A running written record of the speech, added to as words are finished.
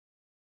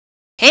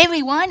Hey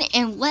everyone,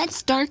 and let's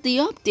start the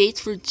updates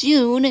for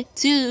June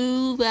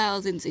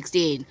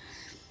 2016.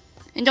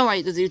 And don't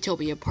worry, the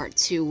Zootopia Part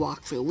 2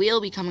 walkthrough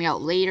will be coming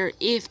out later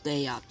if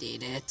they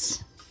update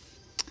it.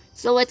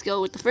 So let's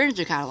go with the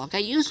furniture catalog. I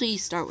usually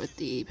start with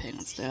the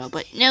Penguin Style,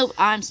 but nope,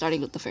 I'm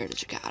starting with the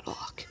furniture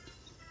catalog.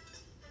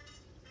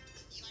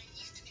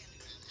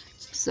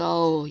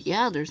 So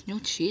yeah, there's no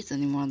cheats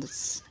anymore.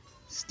 That's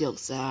still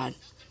sad.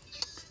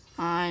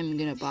 I'm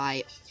gonna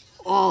buy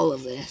all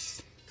of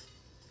this.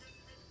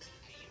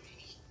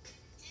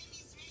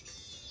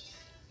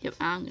 Yep,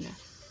 I'm gonna.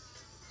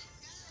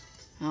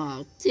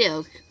 Oh,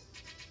 Duke.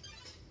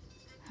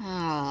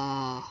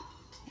 Oh,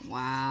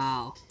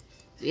 wow.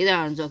 These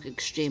items look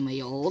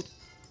extremely old.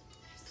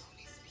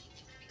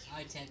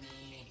 Hi, Timmy.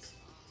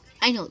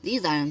 I know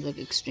these items look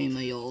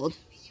extremely old.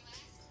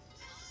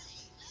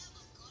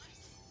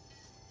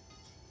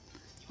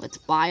 Let's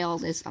buy all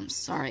this. I'm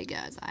sorry,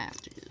 guys. I have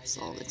to do this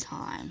all the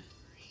time.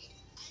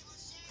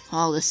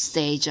 All the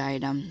stage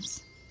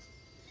items.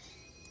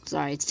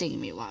 Sorry, it's taking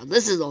me a while.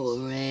 This is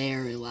a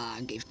very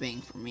long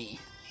thing for me.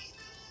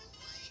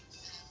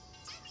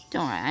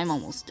 Don't worry, I'm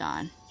almost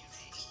done.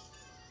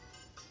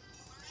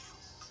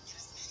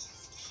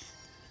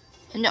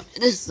 And no,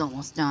 this is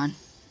almost done.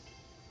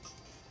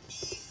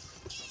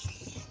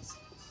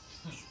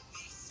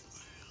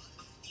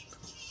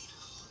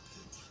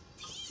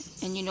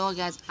 And you know what,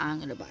 guys? I'm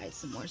gonna buy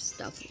some more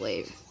stuff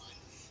later.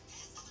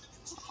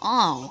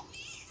 Oh.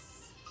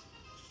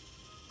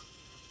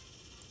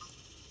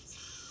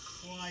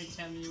 Why,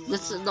 Timmy? Why?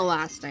 This is the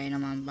last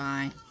item I'm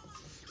buying.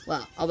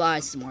 Well, I'll buy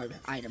some more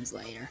items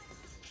later.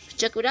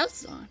 Check what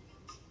else is on.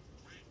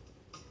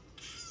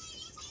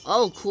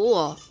 Oh,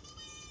 cool.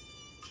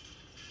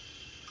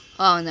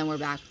 Oh, and then we're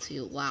back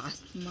to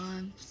last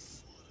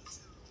month.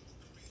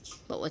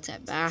 But let's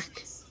head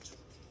back.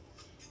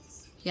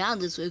 Yeah,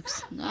 this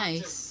looks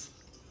nice.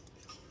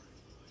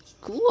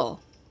 Cool.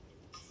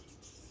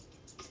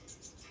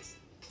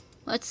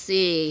 Let's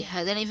see.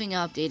 Has anything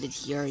updated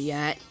here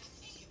yet?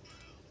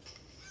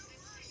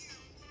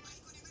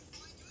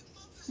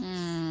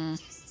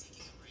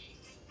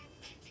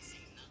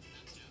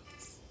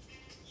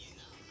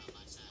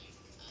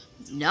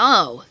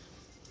 No.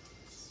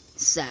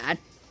 Sad.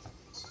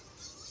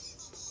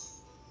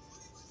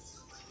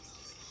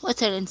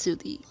 Let's head into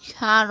the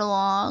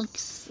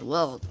catalogs.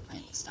 Well, the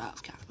Penguin Style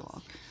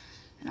catalog.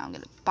 And I'm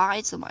gonna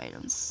buy some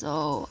items.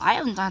 So, I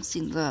have not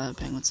seen the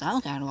Penguin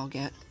Style catalog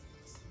yet.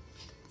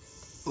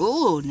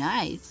 Ooh,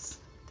 nice.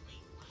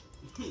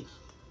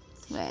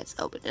 Let's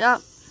open it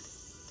up.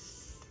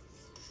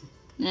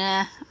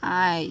 Nah,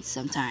 I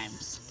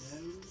sometimes.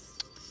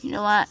 You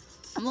know what?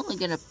 I'm only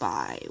gonna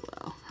buy,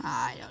 well,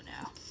 I don't know.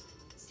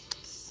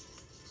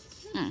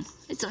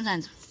 I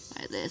sometimes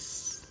buy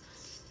this.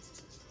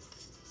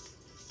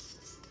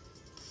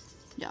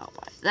 Yeah, I'll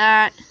buy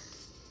that.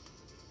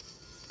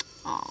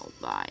 I'll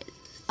buy,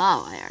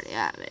 oh, I already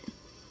have it.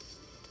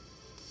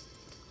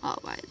 I'll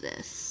buy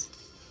this.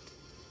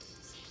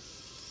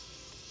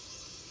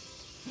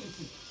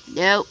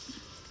 Nope.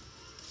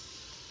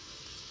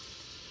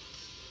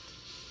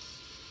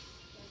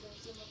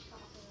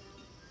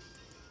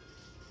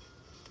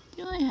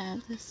 Do I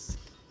have this?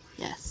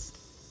 Yes.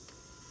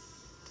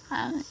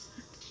 Have it.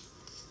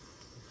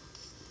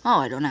 Oh,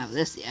 I don't have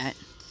this yet.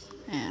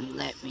 And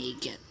let me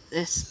get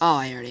this. Oh,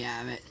 I already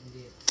have it.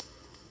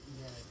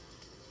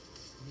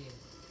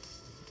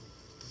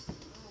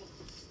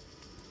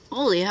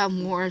 Oh, they have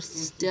more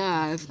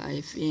stuff.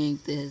 I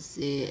think this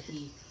is.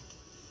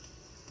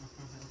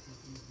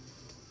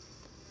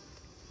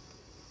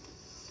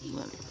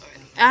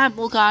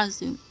 Apple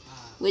costume.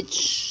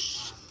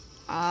 Which.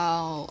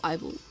 Oh, I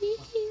believe.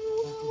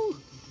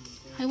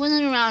 I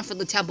wasn't around for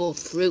the Temple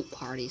Fruit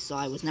Party, so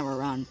I was never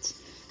around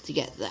to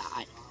get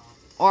that.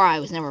 Or I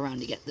was never around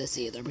to get this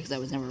either, because I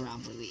was never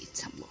around for the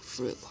Temple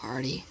Fruit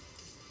Party.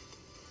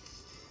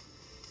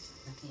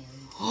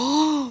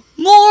 Oh,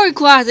 more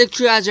classic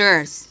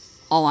treasures!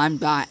 Oh, I'm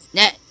buying.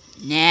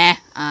 Nah,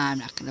 I'm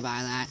not gonna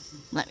buy that.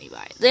 Let me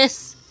buy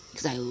this,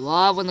 because I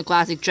love when the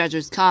classic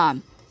treasures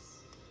come.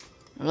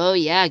 Oh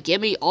yeah,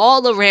 give me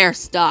all the rare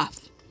stuff.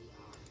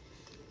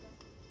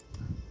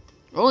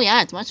 Oh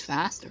yeah, it's much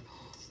faster.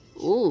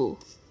 Ooh.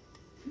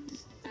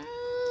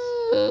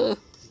 I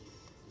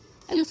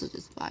guess I'll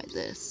just buy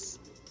this.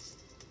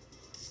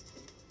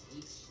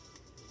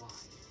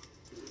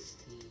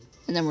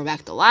 And then we're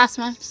back to last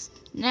month's.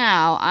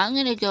 Now, I'm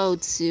gonna go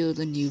to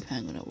the new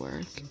Penguin at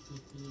work.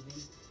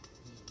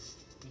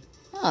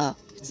 Oh,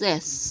 it's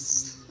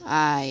this.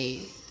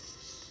 I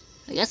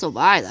guess I'll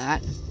buy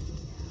that.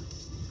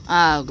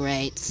 Oh,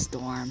 great.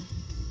 Storm.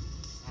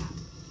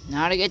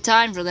 Not a good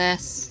time for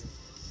this.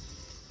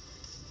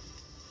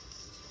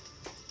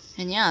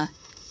 And yeah.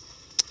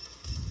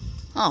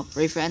 Oh,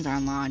 free friends are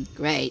online.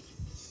 Great.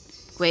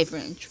 Great for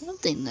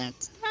interrupting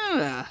that.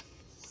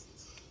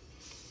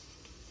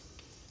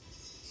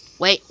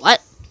 Wait, what?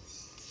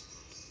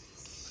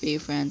 Free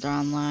friends are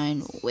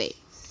online. Wait.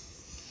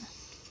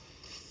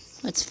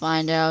 Let's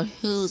find out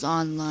who's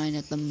online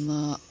at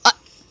the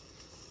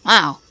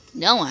wow,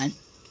 no one.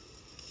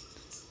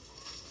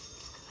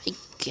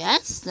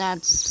 guess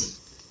that's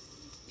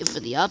it for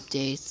the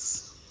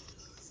updates.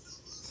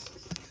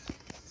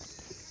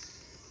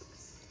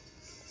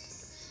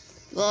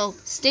 Well,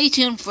 stay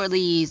tuned for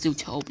the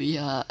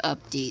Zootopia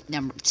update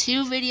number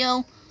 2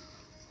 video.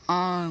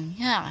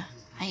 Yeah,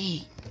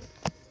 I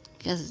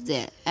guess that's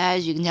it.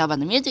 As you can tell by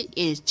the music, it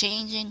is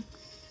changing.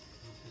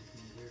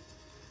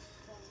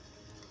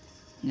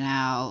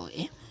 Now,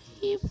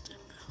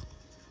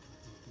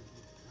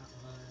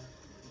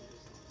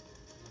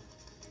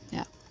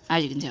 yeah,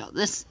 as you can tell,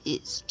 this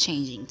is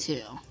changing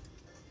too.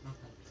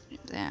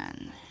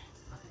 Then,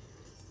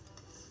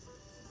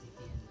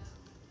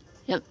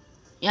 yep,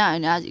 yeah,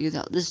 and as you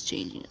can tell, this is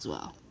changing as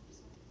well.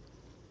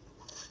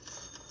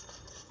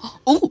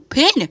 Oh,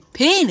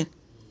 pin!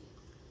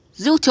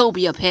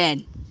 Zootopia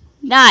pin.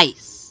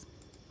 Nice.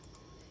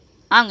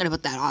 I'm gonna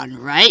put that on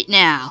right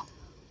now.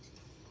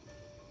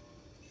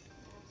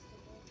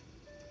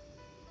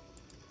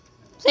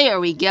 There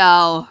we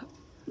go.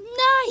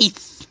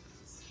 Nice.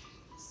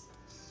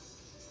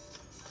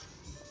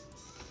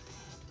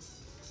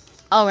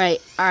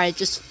 Alright,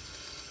 just...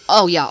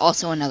 Oh yeah,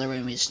 also another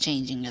room is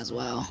changing as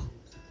well.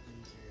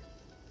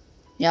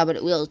 Yeah, but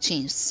it will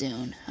change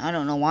soon. I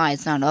don't know why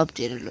it's not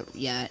updated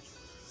yet.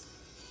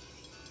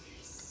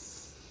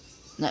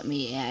 Let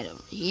me add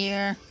over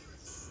here.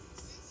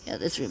 Yeah,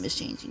 this room is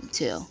changing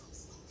too.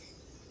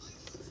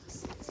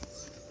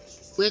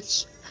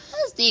 Which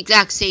has the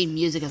exact same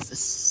music as the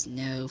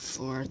Snow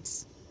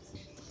Forts.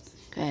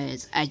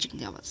 Because as you can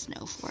tell about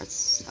Snow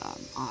Forts,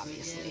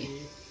 obviously.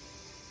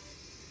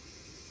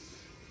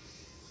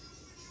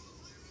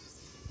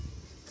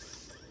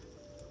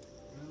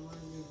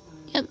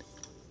 Yep.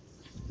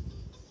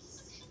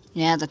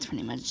 Yeah, that's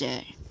pretty much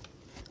it.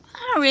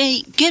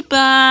 Alright,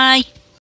 goodbye!